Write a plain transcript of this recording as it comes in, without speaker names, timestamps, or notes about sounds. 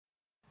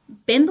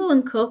Bimbo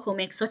and Coco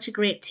make such a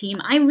great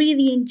team. I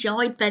really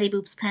enjoyed Betty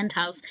Boop's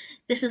Penthouse.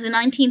 This is a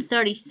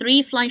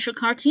 1933 Fleischer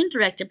cartoon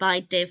directed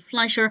by Dave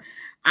Fleischer,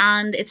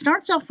 and it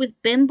starts off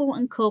with Bimbo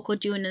and Coco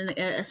doing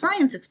a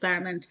science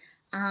experiment,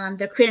 and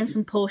they're creating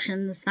some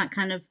potions that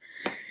kind of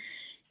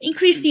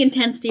increase the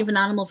intensity of an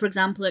animal. For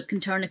example, it can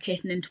turn a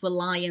kitten into a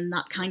lion,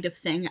 that kind of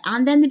thing.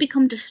 And then they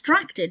become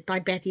distracted by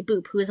Betty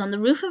Boop, who is on the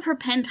roof of her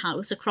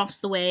penthouse across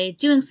the way,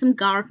 doing some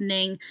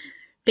gardening,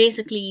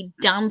 basically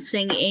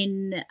dancing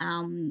in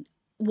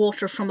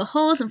water from a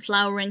hose and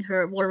watering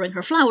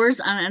her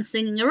flowers and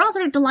singing a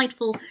rather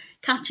delightful,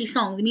 catchy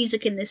song. The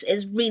music in this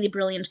is really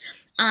brilliant.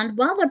 And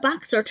while their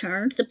backs are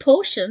turned, the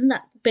potion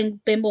that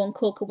Bimbo and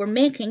Coco were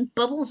making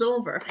bubbles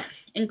over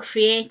and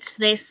creates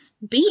this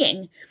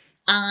being.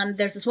 And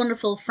there's this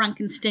wonderful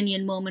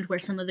Frankensteinian moment where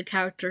some of the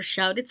characters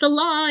shout, "It's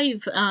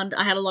alive!" And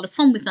I had a lot of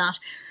fun with that.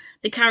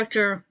 The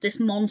character, this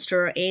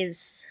monster,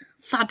 is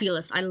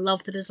fabulous. I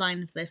love the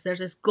design of this. There's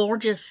this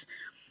gorgeous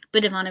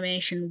bit of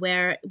animation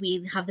where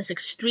we have this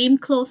extreme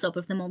close-up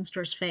of the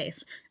monster's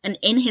face, and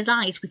in his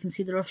eyes we can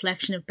see the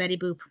reflection of Betty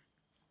Boop.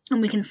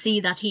 And we can see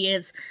that he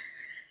is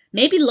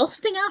maybe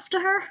lusting after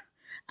her.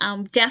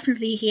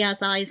 Definitely he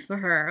has eyes for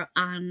her,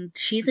 and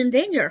she's in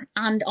danger.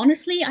 And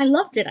honestly, I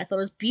loved it. I thought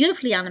it was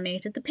beautifully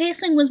animated. The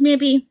pacing was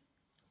maybe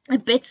a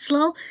bit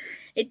slow.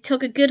 It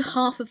took a good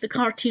half of the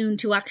cartoon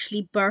to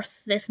actually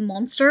birth this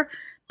monster,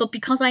 but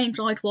because I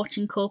enjoyed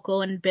watching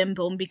Coco and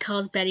Bimbo, and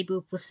because Betty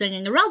Boop was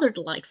singing a rather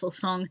delightful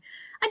song,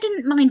 I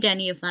didn't mind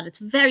any of that. It's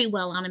very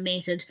well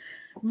animated,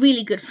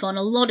 really good fun,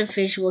 a lot of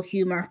visual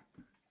humour,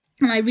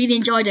 and I really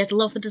enjoyed it.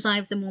 Love the design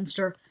of the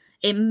monster.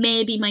 It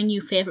may be my new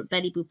favourite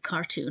Betty Boop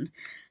cartoon.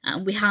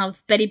 We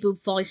have Betty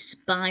Boop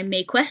voiced by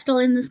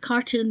Questel in this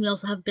cartoon. We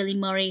also have Billy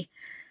Murray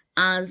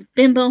as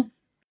Bimbo.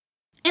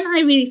 And I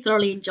really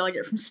thoroughly enjoyed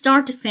it. From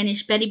start to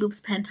finish, Betty Boop's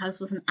Penthouse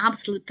was an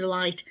absolute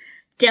delight.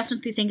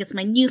 Definitely think it's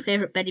my new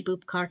favourite Betty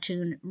Boop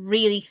cartoon.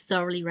 Really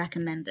thoroughly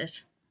recommend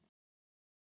it.